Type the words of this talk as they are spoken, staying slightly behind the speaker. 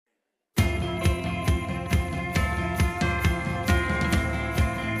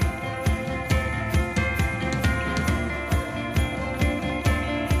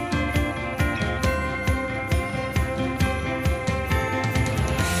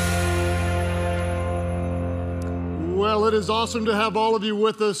Well, it is awesome to have all of you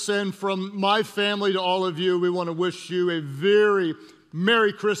with us, and from my family to all of you, we want to wish you a very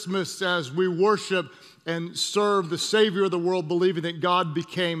Merry Christmas as we worship and serve the Savior of the world, believing that God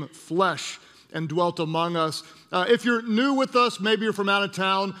became flesh and dwelt among us. If you're new with us, maybe you're from out of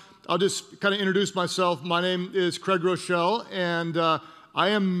town, I'll just kind of introduce myself. My name is Craig Rochelle, and I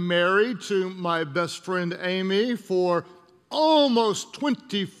am married to my best friend Amy for almost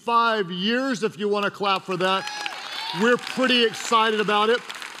 25 years, if you want to clap for that. We're pretty excited about it.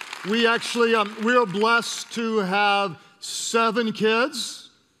 We actually, we're blessed to have 7 kids.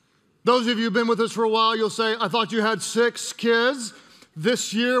 Those of you who've been with us for a while, you'll say, I thought you had 6 kids.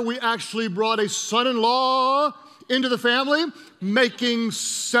 This year, we actually brought a son-in-law into the family, making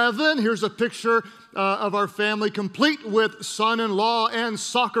 7. Here's a picture of our family, complete with son-in-law and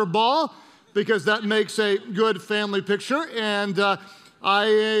soccer ball, because that makes a good family picture. And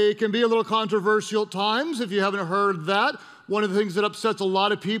I can be a little controversial at times, if you haven't heard that. One of the things that upsets a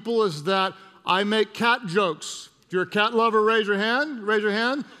lot of people is that I make cat jokes. If you're a cat lover, raise your hand. Raise your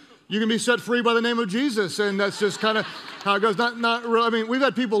hand. You can be set free by the name of Jesus, and that's just kind of how it goes. Not real. I mean, we've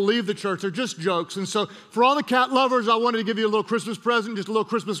had people leave the church. They're just jokes. And so for all the cat lovers, I wanted to give you a little Christmas present, just a little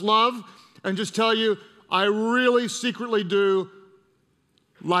Christmas love, and just tell you, I really secretly do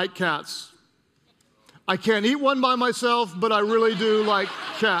like cats. I can't eat one by myself, but I really do like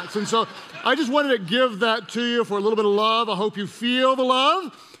cats. And so I just wanted to give that to you for a little bit of love. I hope you feel the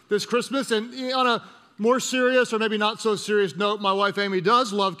love this Christmas. And on a more serious or maybe not so serious note, my wife Amy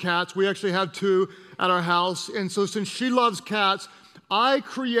does love cats. We actually have 2 at our house. And so since she loves cats, I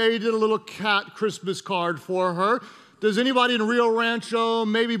created a little cat Christmas card for her. Does anybody in Rio Rancho,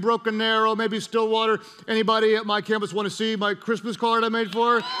 maybe Broken Arrow, maybe Stillwater, anybody at my campus want to see my Christmas card I made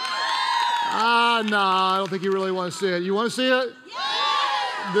for her? No, I don't think you really want to see it. You want to see it?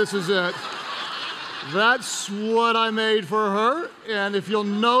 Yes! This is it. That's what I made for her. And if you'll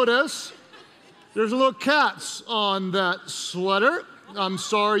notice, there's a little cats on that sweater. I'm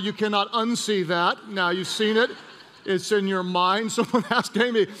sorry, you cannot unsee that. Now you've seen it. It's in your mind. Someone asked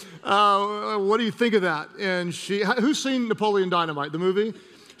Amy, what do you think of that? And who's seen Napoleon Dynamite, the movie?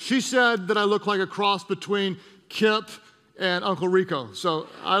 She said that I look like a cross between Kip and Uncle Rico. So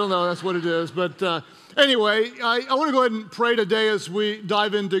I don't know, that's what it is. But anyway, I want to go ahead and pray today as we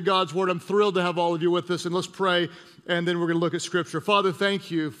dive into God's Word. I'm thrilled to have all of you with us, and let's pray, and then we're going to look at Scripture. Father, thank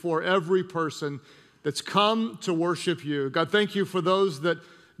you for every person that's come to worship you. God, thank you for those that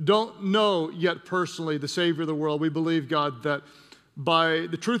don't know yet personally the Savior of the world. We believe, God, that by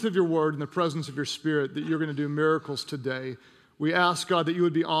the truth of your Word and the presence of your Spirit, that you're going to do miracles today. We ask, God, that you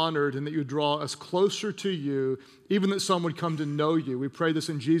would be honored and that you would draw us closer to you, even that some would come to know you. We pray this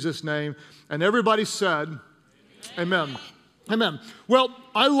in Jesus' name. And everybody said, Amen. Amen. Well,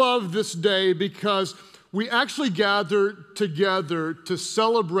 I love this day because we actually gather together to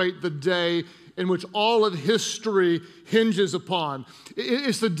celebrate the day in which all of history hinges upon.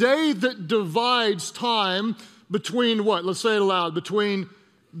 It's the day that divides time between what? Let's say it aloud. Between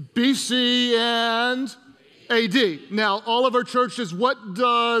BC and AD. Now, all of our churches, what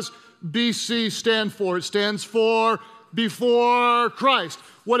does BC stand for? It stands for before Christ.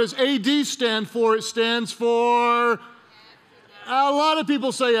 What does AD stand for? It stands for, a lot of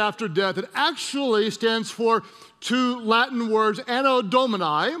people say after death. It actually stands for 2 Latin words, Anno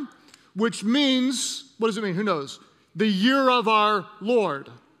Domini, which means, what does it mean? Who knows? The year of our Lord.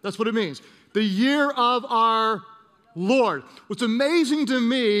 That's what it means. The year of our Lord. What's amazing to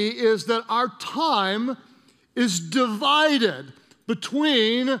me is that our time is divided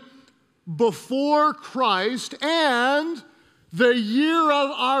between before Christ and the year of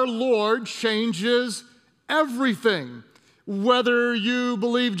our Lord changes everything. Whether you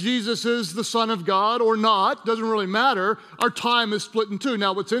believe Jesus is the Son of God or not, doesn't really matter. Our time is split in 2.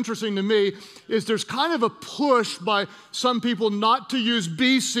 Now, what's interesting to me is there's kind of a push by some people not to use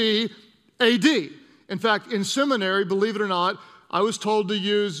BC AD. In fact, in seminary, believe it or not, I was told to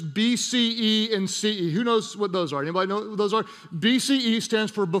use BCE and CE. Who knows what those are? Anybody know what those are? BCE stands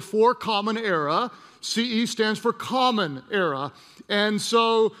for before common era. CE stands for common era. And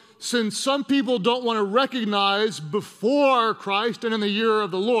so since some people don't want to recognize before Christ and in the year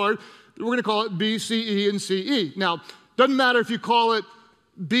of the Lord, we're going to call it BCE and CE. Now, doesn't matter if you call it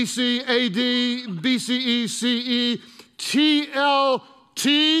BC, AD, BCE, CE,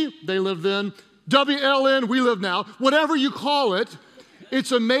 TLT, they lived then, WLN, we live now, whatever you call it,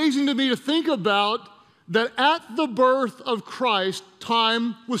 it's amazing to me to think about that at the birth of Christ,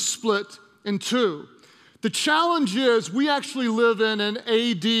 time was split in 2. The challenge is we actually live in an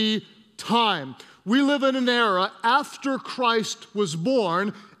AD time. We live in an era after Christ was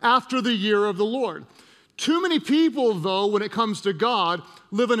born, after the year of the Lord. Too many people, though, when it comes to God,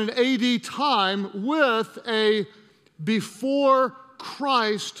 live in an AD time with a before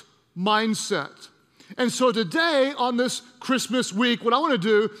Christ mindset. And so today, on this Christmas week, what I want to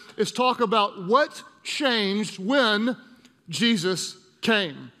do is talk about what changed when Jesus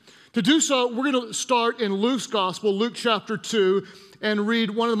came. To do so, we're going to start in Luke's Gospel, Luke chapter 2, and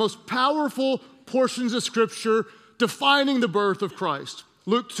read one of the most powerful portions of Scripture defining the birth of Christ.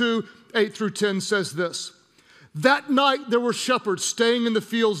 Luke 2, 8 through 10 says this: "That night there were shepherds staying in the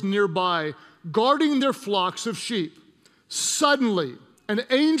fields nearby, guarding their flocks of sheep. Suddenly, an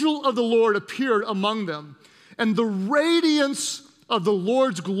angel of the Lord appeared among them, and the radiance of the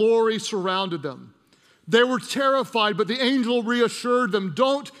Lord's glory surrounded them. They were terrified, but the angel reassured them,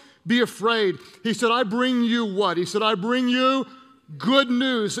 'Don't be afraid.' He said, 'I bring you what?' He said, 'I bring you good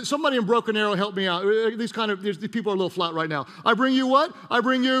news.'" Somebody in Broken Arrow help me out. These people are a little flat right now. "I bring you what? I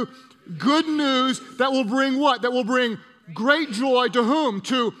bring you good news that will bring what? That will bring great joy to whom?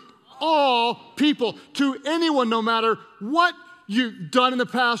 To all people, to anyone, no matter what you've done in the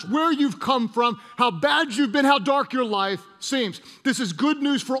past, where you've come from, how bad you've been, how dark your life seems. This is good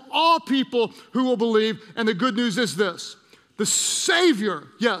news for all people who will believe, and the good news is this: the Savior,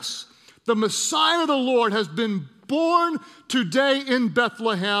 yes, the Messiah of the Lord has been born today in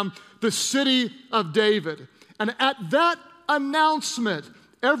Bethlehem, the city of David." And at that announcement,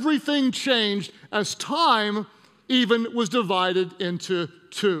 everything changed as time even was divided into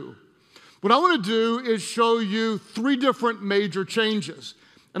two. What I want to do is show you three different major changes.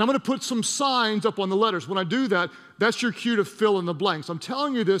 And I'm going to put some signs up on the letters. When I do that, that's your cue to fill in the blanks. I'm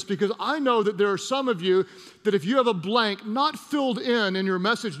telling you this because I know that there are some of you that if you have a blank not filled in your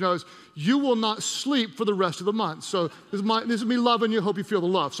message notes, you will not sleep for the rest of the month. So this is me loving you. Hope you feel the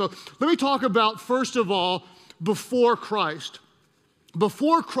love. So let me talk about, first of all, before Christ.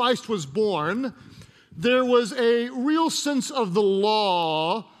 Before Christ was born, there was a real sense of the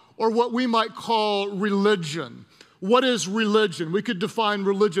law, or what we might call religion. What is religion? We could define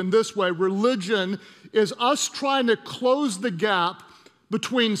religion this way. Religion is us trying to close the gap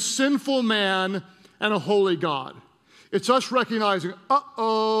between sinful man and a holy God. It's us recognizing,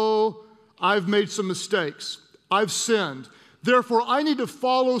 I've made some mistakes. I've sinned. Therefore, I need to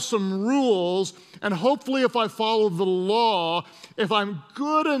follow some rules, and hopefully if I follow the law, if I'm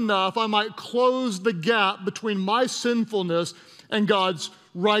good enough, I might close the gap between my sinfulness and God's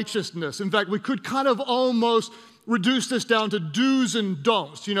righteousness. In fact, we could kind of almost reduce this down to do's and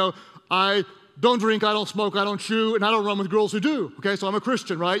don'ts. You know, I don't drink, I don't smoke, I don't chew, and I don't run with girls who do. Okay, so I'm a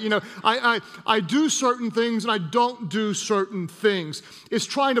Christian, right? You know, I do certain things and I don't do certain things. It's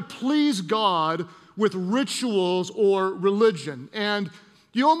trying to please God with rituals or religion. And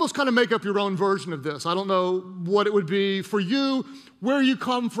you almost kind of make up your own version of this. I don't know what it would be for you, where you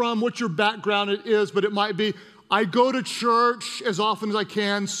come from, what your background is, but it might be, I go to church as often as I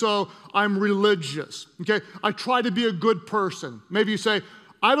can, so I'm religious, okay? I try to be a good person. Maybe you say,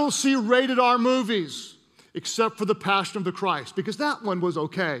 I don't see rated R movies except for The Passion of the Christ, because that one was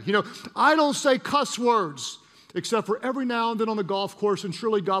okay. You know, I don't say cuss words except for every now and then on the golf course, and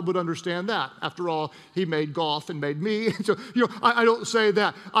surely God would understand that. After all, He made golf and made me. So, you know, I don't say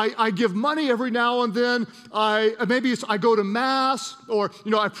that. I give money every now and then. I go to Mass, or,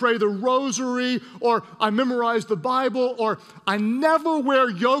 you know, I pray the rosary, or I memorize the Bible, or I never wear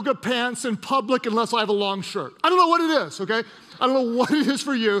yoga pants in public unless I have a long shirt. I don't know what it is, okay? I don't know what it is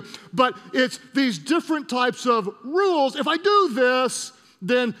for you, but it's these different types of rules. If I do this,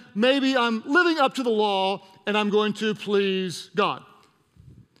 then maybe I'm living up to the law and I'm going to please God.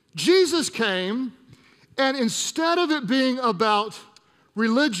 Jesus came, and instead of it being about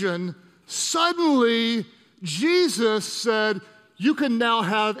religion, suddenly Jesus said, you can now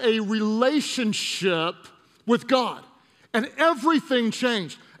have a relationship with God. And everything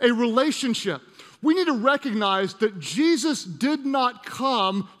changed. A relationship. We need to recognize that Jesus did not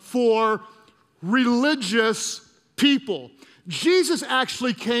come for religious people. Jesus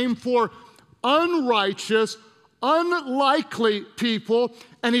actually came for unrighteous, unlikely people,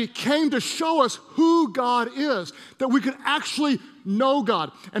 and He came to show us who God is, that we could actually know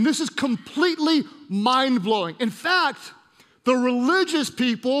God. And this is completely mind-blowing. In fact, the religious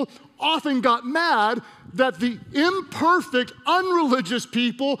people often got mad that the imperfect, unreligious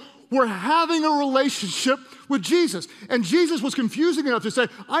people were having a relationship with Jesus. And Jesus was confusing enough to say,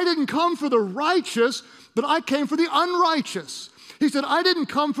 I didn't come for the righteous, but I came for the unrighteous. He said, I didn't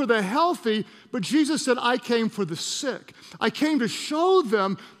come for the healthy, but Jesus said, I came for the sick. I came to show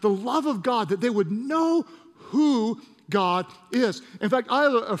them the love of God, that they would know who God is. In fact, I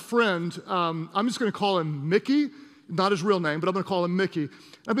have a friend, I'm just going to call him Mickey. not his real name, but I'm going to call him Mickey.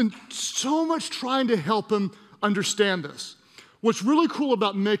 I've been so much trying to help him understand this. What's really cool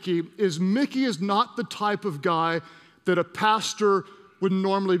about Mickey is not the type of guy that a pastor would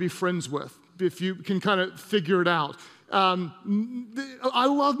normally be friends with, if you can kind of figure it out. I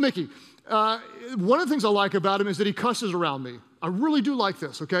love Mickey. One of the things I like about him is that he cusses around me. I really do like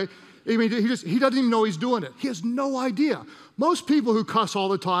this, okay? I mean, he doesn't even know he's doing it. He has no idea. Most people who cuss all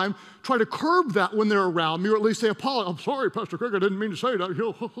the time try to curb that when they're around me, or at least say, I'm sorry, Pastor Craig, I didn't mean to say that.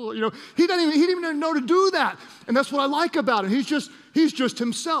 You know, he didn't even know to do that. And that's what I like about him. He's just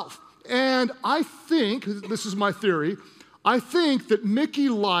himself. And I think, this is my theory, I think that Mickey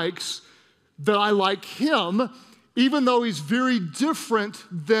likes that I like him, even though he's very different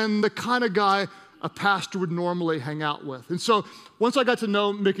than the kind of guy a pastor would normally hang out with. And so once I got to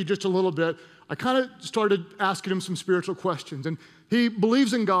know Mickey just a little bit, I kind of started asking him some spiritual questions. And he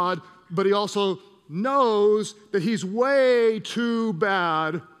believes in God, but he also knows that he's way too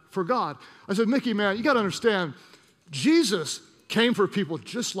bad for God. I said, Mickey, man, you got to understand, Jesus came for people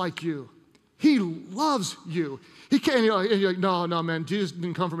just like you. He loves you. He can't, and you're like, no, man, Jesus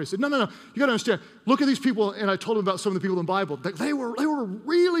didn't come for me. I said, no, you got to understand. Look at these people, and I told him about some of the people in the Bible. They were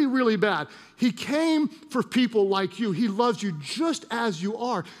really, really bad. He came for people like you. He loves you just as you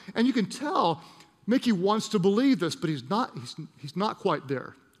are. And you can tell Mickey wants to believe this, but he's not quite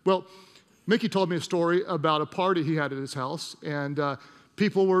there. Well, Mickey told me a story about a party he had at his house, and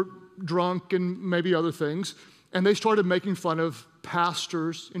people were drunk and maybe other things, and they started making fun of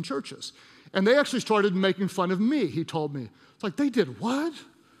pastors in churches. And they actually started making fun of me, he told me. It's like, they did what?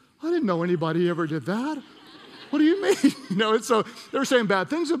 I didn't know anybody ever did that. What do you mean? And so they were saying bad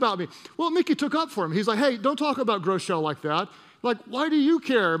things about me. Well, Mickey took up for him. He's like, hey, don't talk about Groeschel like that. Like, why do you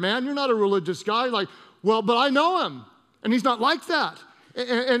care, man? You're not a religious guy. Like, well, but I know him, and he's not like that.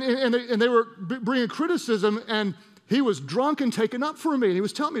 And they were bringing criticism, and he was drunk and taken up for me, and he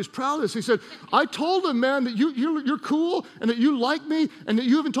was telling me he was proud of this. He said, I told him, man, that you're cool and that you like me and that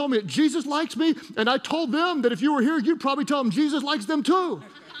you even told me that Jesus likes me, and I told them that if you were here, you'd probably tell them Jesus likes them too.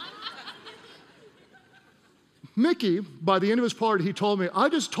 Mickey, by the end of his party, he told me, I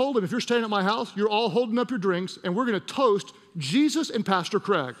just told him, if you're staying at my house, you're all holding up your drinks, and we're going to toast Jesus and Pastor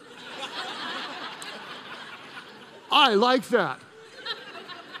Craig. I like that.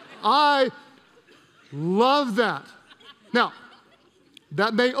 I love that. Now,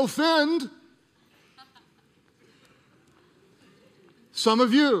 that may offend some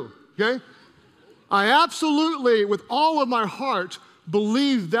of you, okay? I absolutely, with all of my heart,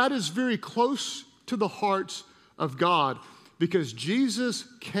 believe that is very close to the heart of God, because Jesus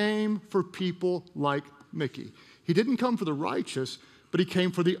came for people like Mickey. He didn't come for the righteous, but he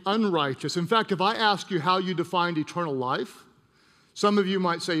came for the unrighteous. In fact, if I ask you how you defined eternal life, some of you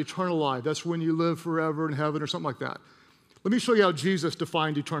might say eternal life, that's when you live forever in heaven or something like that. Let me show you how Jesus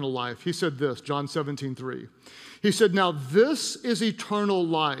defined eternal life. He said this, John 17:3. He said, now this is eternal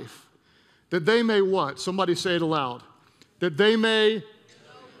life, that they may what? Somebody say it aloud. That they may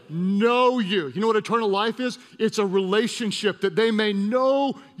know you. You know what eternal life is? It's a relationship, that they may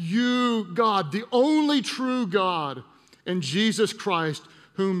know you, God, the only true God, and Jesus Christ,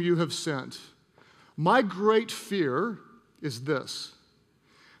 whom you have sent. My great fear is this,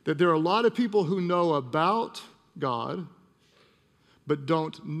 that there are a lot of people who know about God, but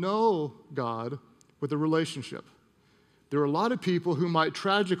don't know God with a relationship. There are a lot of people who might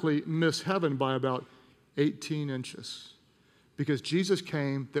tragically miss heaven by about 18 inches because Jesus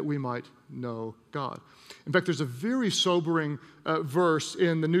came that we might know God. In fact, there's a very sobering verse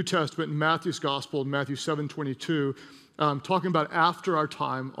in the New Testament in Matthew's Gospel, Matthew 7:22, talking about after our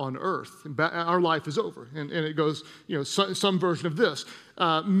time on earth. Our life is over. And it goes, some version of this.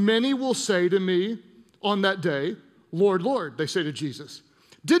 Many will say to me on that day, Lord, Lord, they say to Jesus,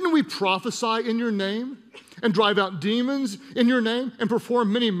 didn't we prophesy in your name and drive out demons in your name and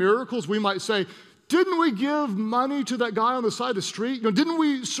perform many miracles? We might say, didn't we give money to that guy on the side of the street? Didn't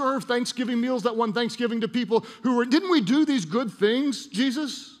we serve Thanksgiving meals that one Thanksgiving to people didn't we do these good things,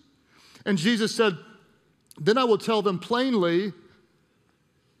 Jesus? And Jesus said, then I will tell them plainly,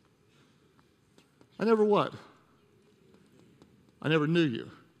 I never what? I never knew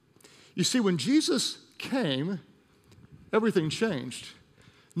you. You see, when Jesus came, everything changed.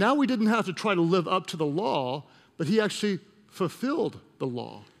 Now we didn't have to try to live up to the law, but he actually fulfilled the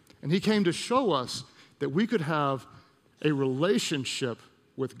law. And he came to show us that we could have a relationship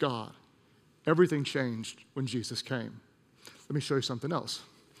with God. Everything changed when Jesus came. Let me show you something else.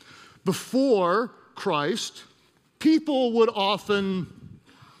 Before Christ, people would often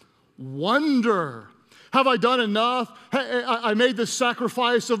wonder, have I done enough? I made the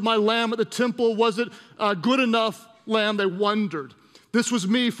sacrifice of my lamb at the temple. Was it good enough lamb, they wondered. This was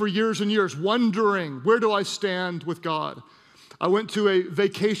me for years and years, wondering, where do I stand with God? I went to a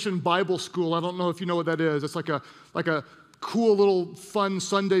vacation Bible school. I don't know if you know what that is. It's like a cool little fun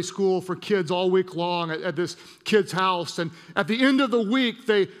Sunday school for kids all week long at this kid's house. And at the end of the week,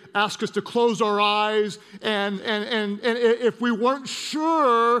 they asked us to close our eyes. And if we weren't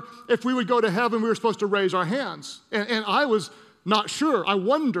sure if we would go to heaven, we were supposed to raise our hands. And I was not sure. I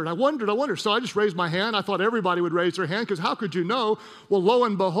wondered. So I just raised my hand. I thought everybody would raise their hand because how could you know? Well, lo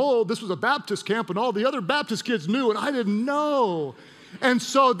and behold, this was a Baptist camp and all the other Baptist kids knew and I didn't know. And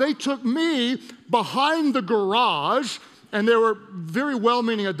so they took me behind the garage. And they were very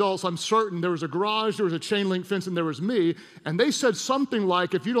well-meaning adults, I'm certain. There was a garage, there was a chain link fence, and there was me. And they said something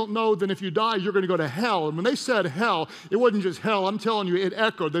like, if you don't know, then if you die, you're going to go to hell. And when they said hell, it wasn't just hell. I'm telling you, it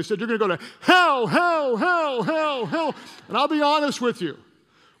echoed. They said, you're going to go to hell, hell, hell, hell, hell. And I'll be honest with you.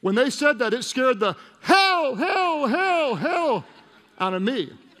 When they said that, it scared the hell, hell, hell, hell out of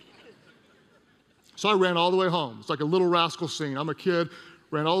me. So I ran all the way home. It's like a Little Rascal scene. I'm a kid,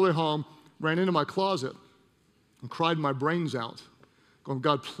 ran all the way home, ran into my closet, and cried my brains out, going,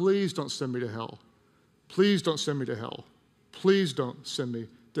 God, please don't send me to hell. Please don't send me to hell. Please don't send me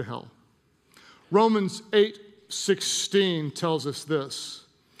to hell. Romans 8:16 tells us this.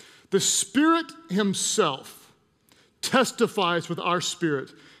 The Spirit himself testifies with our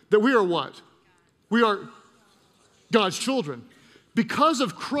spirit that we are what? We are God's children. Because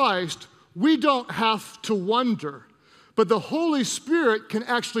of Christ, we don't have to wonder, but the Holy Spirit can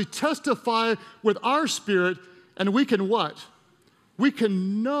actually testify with our spirit. And we can what? We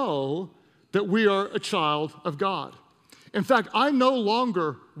can know that we are a child of God. In fact, I no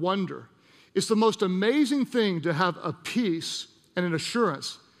longer wonder. It's the most amazing thing to have a peace and an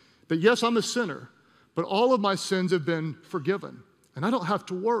assurance that yes, I'm a sinner, but all of my sins have been forgiven. And I don't have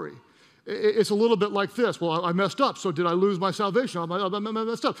to worry. It's a little bit like this. Well, I messed up, so did I lose my salvation? I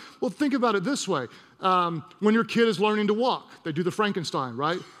messed up. Well, think about it this way. When your kid is learning to walk, they do the Frankenstein,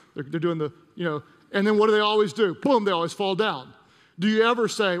 right? They're doing the, and then what do they always do? Boom, they always fall down. Do you ever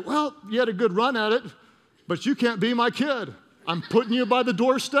say, well, you had a good run at it, but you can't be my kid. I'm putting you by the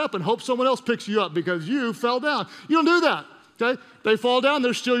doorstep and hope someone else picks you up because you fell down. You don't do that, okay? They fall down,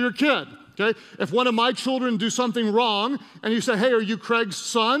 they're still your kid, okay? If one of my children do something wrong and you say, hey, are you Craig's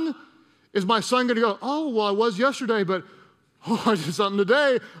son? Is my son going to go, oh, well, I was yesterday, but I did something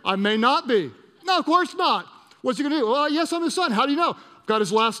today. I may not be. No, of course not. What's he going to do? Well, yes, I'm his son. How do you know? I've got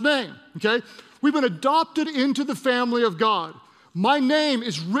his last name, okay? We've been adopted into the family of God. My name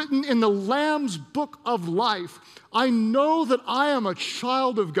is written in the Lamb's book of life. I know that I am a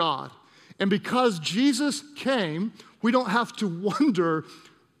child of God. And because Jesus came, we don't have to wonder.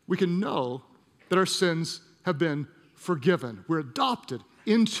 We can know that our sins have been forgiven. We're adopted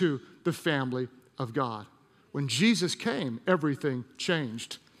into the family of God. When Jesus came, everything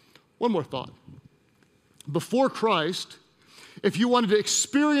changed. One more thought. Before Christ, if you wanted to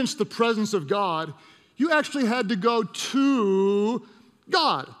experience the presence of God, you actually had to go to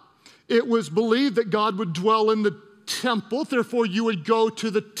God. It was believed that God would dwell in the temple, therefore you would go to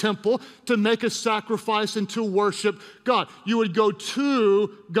the temple to make a sacrifice and to worship God. You would go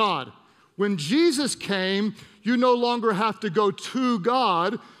to God. When Jesus came, you no longer have to go to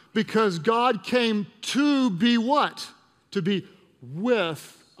God because God came to be what? To be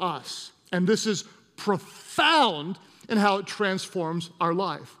with us. And this is profound in how it transforms our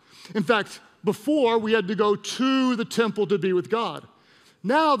life. In fact, before we had to go to the temple to be with God.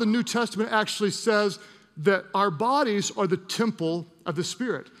 Now the New Testament actually says that our bodies are the temple of the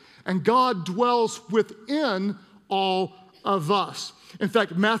Spirit, and God dwells within all of us. In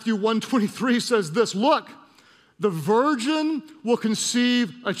fact, Matthew 1:23 says this, look, the virgin will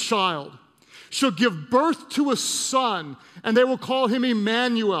conceive a child. She'll give birth to a son, and they will call him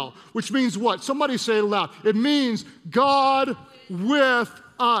Emmanuel, which means what? Somebody say it loud. It means God with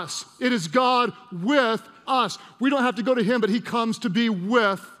us. It is God with us. We don't have to go to him, but he comes to be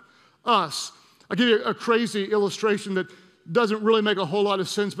with us. I'll give you a crazy illustration that doesn't really make a whole lot of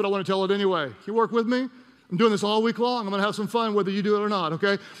sense, but I want to tell it anyway. You work with me? I'm doing this all week long. I'm going to have some fun whether you do it or not,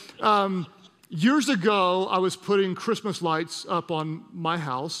 okay? Years ago, I was putting Christmas lights up on my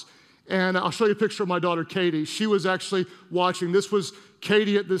house, and I'll show you a picture of my daughter, Katie. She was actually watching. This was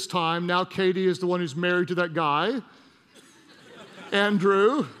Katie at this time. Now Katie is the one who's married to that guy,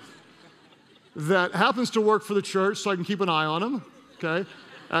 Andrew, that happens to work for the church, so I can keep an eye on him, okay?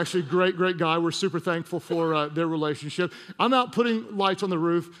 Actually, great guy. We're super thankful for their relationship. I'm out putting lights on the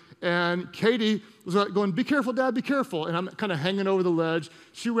roof, and Katie was going, be careful, Dad, be careful. And I'm kind of hanging over the ledge.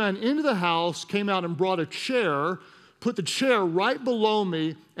 She ran into the house, came out and brought a chair, put the chair right below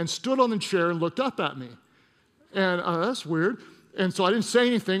me, and stood on the chair and looked up at me. And that's weird. And so I didn't say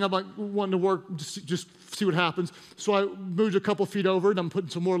anything. I'm like wanting to work, just see what happens. So I moved a couple feet over, and I'm putting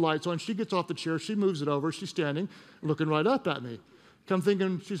some more lights on. She gets off the chair. She moves it over. She's standing, looking right up at me. I'm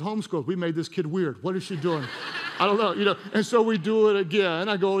thinking, she's homeschooled. We made this kid weird. What is she doing? I don't know, And so we do it again.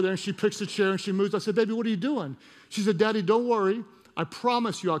 I go over there, and she picks the chair, and she moves. I said, baby, what are you doing? She said, Daddy, don't worry. I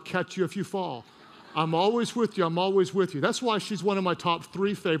promise you I'll catch you if you fall. I'm always with you. I'm always with you. That's why she's one of my top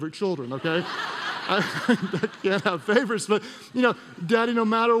 3 favorite children, okay? I can't have favorites, but, Daddy, no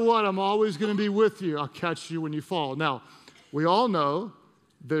matter what, I'm always going to be with you. I'll catch you when you fall. Now, we all know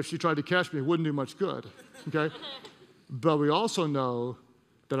that if she tried to catch me, it wouldn't do much good, okay? But we also know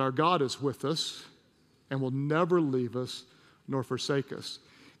that our God is with us and will never leave us nor forsake us.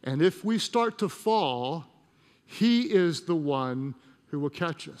 And if we start to fall, He is the one who will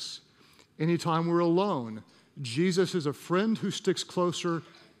catch us. Anytime we're alone, Jesus is a friend who sticks closer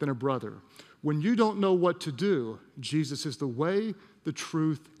than a brother. When you don't know what to do, Jesus is the way, the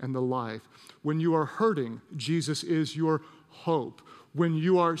truth, and the life. When you are hurting, Jesus is your hope. When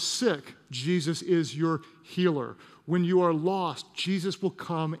you are sick, Jesus is your healer. When you are lost, Jesus will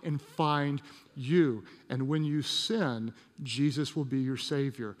come and find you. And when you sin, Jesus will be your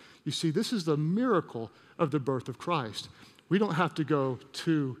Savior. You see, this is the miracle of the birth of Christ. We don't have to go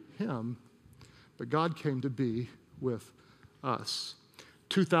to Him, but God came to be with us.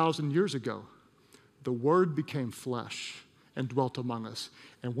 2,000 years ago, the Word became flesh and dwelt among us.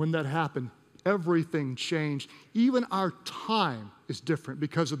 And when that happened, everything changed. Even our time is different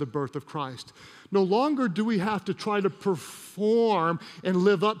because of the birth of Christ. No longer do we have to try to perform and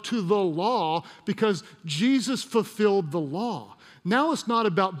live up to the law because Jesus fulfilled the law. Now it's not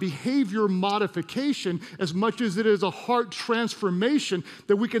about behavior modification as much as it is a heart transformation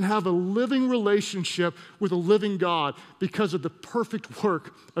that we can have a living relationship with a living God because of the perfect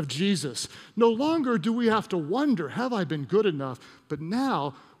work of Jesus. No longer do we have to wonder, have I been good enough? But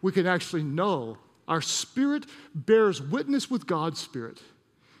now we can actually know our spirit bears witness with God's spirit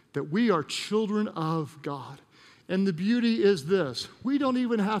that we are children of God. And the beauty is this: we don't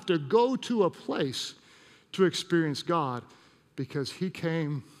even have to go to a place to experience God because He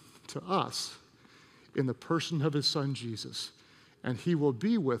came to us in the person of His Son, Jesus. And He will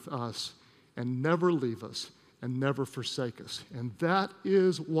be with us and never leave us and never forsake us. And that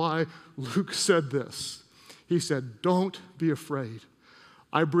is why Luke said this. He said, don't be afraid.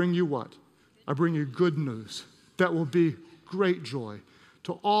 I bring you what? I bring you good news that will be great joy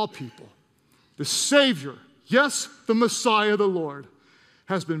to all people. The Savior, yes, the Messiah, the Lord,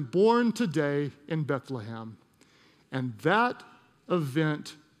 has been born today in Bethlehem. And that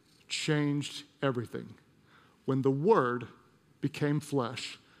event changed everything. When the Word became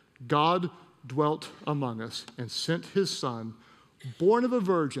flesh, God dwelt among us and sent His Son, born of a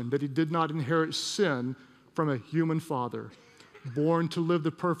virgin, that He did not inherit sin from a human father, born to live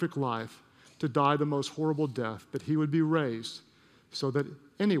the perfect life, to die the most horrible death, that He would be raised so that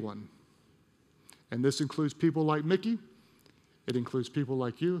anyone, and this includes people like Mickey, it includes people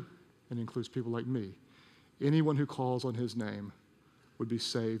like you, and it includes people like me, anyone who calls on His name would be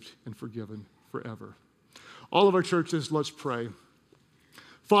saved and forgiven forever. All of our churches, let's pray.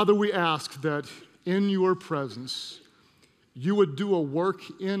 Father, we ask that in your presence, you would do a work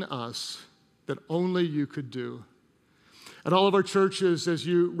in us that only you could do. At all of our churches, as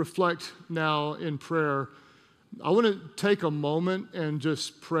you reflect now in prayer, I want to take a moment and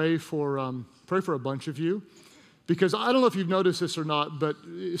just pray for a bunch of you. Because I don't know if you've noticed this or not, but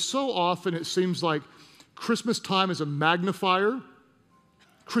so often it seems like Christmas time is a magnifier.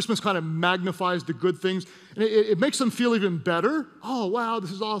 Christmas kind of magnifies the good things, and it makes them feel even better. Oh, wow,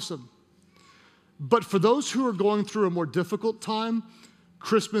 this is awesome. But for those who are going through a more difficult time,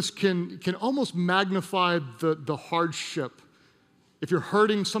 Christmas can almost magnify the hardship. If you're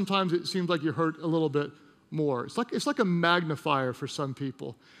hurting, sometimes it seems like you hurt a little bit more. It's like a magnifier for some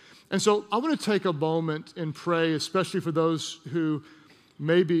people. And so I want to take a moment and pray, especially for those who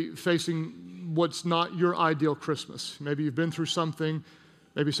may be facing what's not your ideal Christmas. Maybe you've been through something,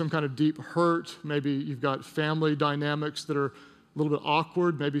 maybe some kind of deep hurt. Maybe you've got family dynamics that are a little bit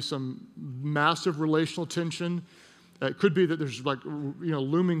awkward, maybe some massive relational tension. It could be that there's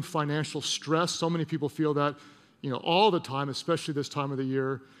looming financial stress. So many people feel that, all the time, especially this time of the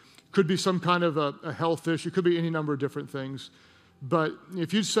year. Could be some kind of a health issue. Could be any number of different things. But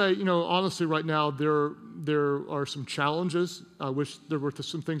if you say, honestly, right now, there are some challenges. I wish there were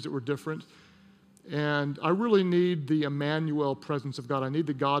some things that were different. And I really need the Emmanuel presence of God. I need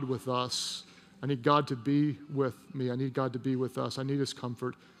the God with us. I need God to be with me. I need God to be with us. I need His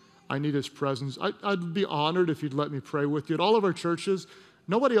comfort. I need His presence. I'd be honored if you'd let me pray with you. At all of our churches,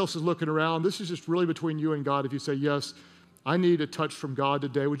 Nobody else is looking around. This is just really between you and God. If you say, yes, I need a touch from God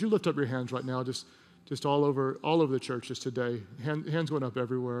today, would you lift up your hands right now, just all over the churches today? Hands going up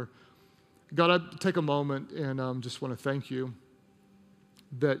everywhere. God, I take a moment and just want to thank you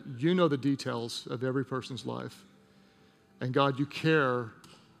that you know the details of every person's life. And God, you care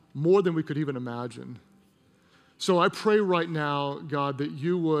more than we could even imagine. So I pray right now, God, that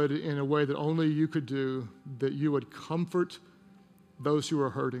you would, in a way that only you could do, that you would comfort those who are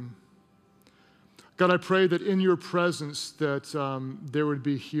hurting. God, I pray that in your presence that there would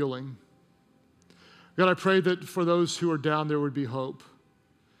be healing. God, I pray that for those who are down, there would be hope.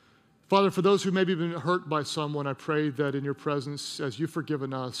 Father, for those who maybe have been hurt by someone, I pray that in your presence, as you've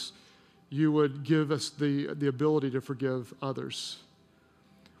forgiven us, you would give us the ability to forgive others.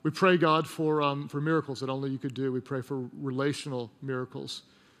 We pray, God, for miracles that only you could do. We pray for relational miracles.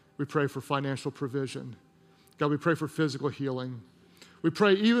 We pray for financial provision. God, we pray for physical healing. We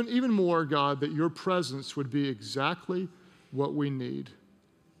pray even more, God, that your presence would be exactly what we need.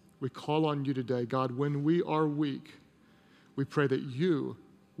 We call on you today. God, when we are weak, we pray that you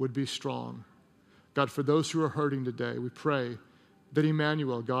would be strong. God, for those who are hurting today, we pray that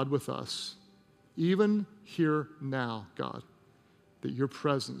Emmanuel, God with us, even here now, God, that your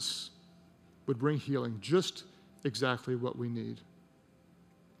presence would bring healing, just exactly what we need.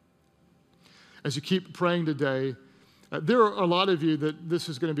 As you keep praying today, there are a lot of you that this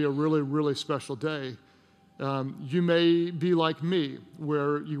is going to be a really, really special day. You may be like me,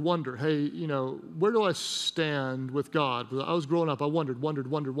 where you wonder, hey, where do I stand with God? I was growing up, I wondered.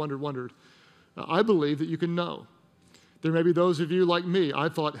 I believe that you can know. There may be those of you like me. I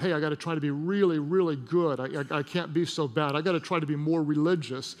thought, hey, I got to try to be really, really good. I can't be so bad. I got to try to be more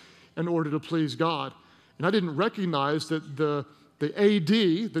religious in order to please God. And I didn't recognize that the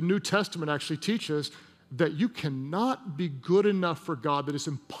AD, the New Testament, actually teaches that you cannot be good enough for God, that it's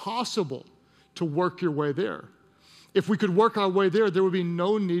impossible to work your way there. If we could work our way there, there would be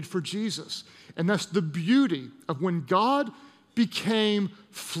no need for Jesus. And that's the beauty of when God became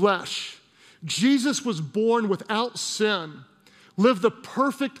flesh. Jesus was born without sin, lived the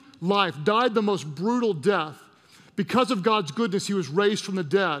perfect life, died the most brutal death. Because of God's goodness, he was raised from the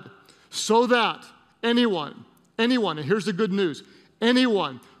dead, so that anyone, and here's the good news,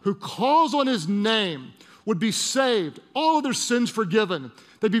 anyone who calls on his name would be saved, all of their sins forgiven.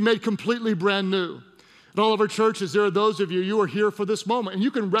 They'd be made completely brand new. At all of our churches, there are those of you are here for this moment, and you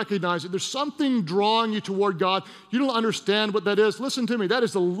can recognize that there's something drawing you toward God. You don't understand what that is. Listen to me. That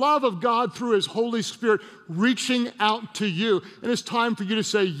is the love of God through his Holy Spirit reaching out to you. And it's time for you to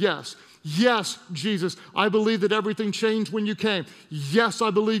say yes. Yes, Jesus, I believe that everything changed when you came. Yes, I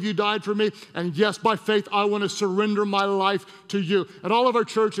believe you died for me. And yes, by faith, I want to surrender my life to you. At all of our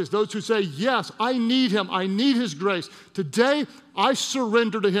churches, those who say, yes, I need him. I need his grace. Today, I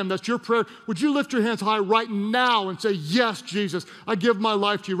surrender to him. That's your prayer. Would you lift your hands high right now and say, yes, Jesus, I give my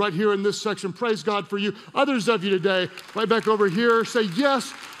life to you right here in this section. Praise God for you. Others of you today, right back over here, say,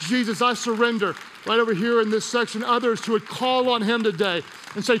 yes, Jesus, I surrender. Right over here in this section, others who would call on him today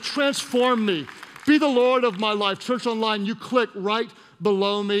and say, transform me. Be the Lord of my life. Church Online, you click right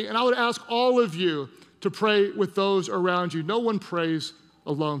below me. And I would ask all of you to pray with those around you. No one prays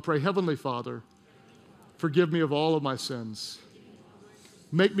alone. Pray, Heavenly Father, forgive me of all of my sins.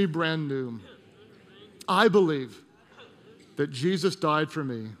 Make me brand new. I believe that Jesus died for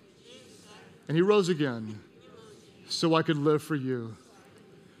me and he rose again so I could live for you.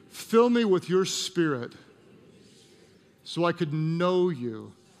 Fill me with your Spirit so I could know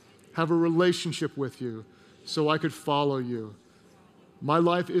you, have a relationship with you, so I could follow you. My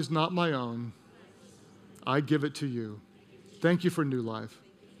life is not my own. I give it to you. Thank you for new life.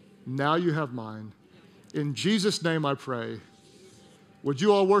 Now you have mine. In Jesus' name I pray. Would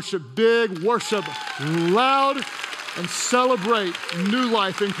you all worship big, worship loud, and celebrate new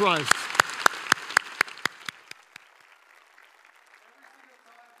life in Christ?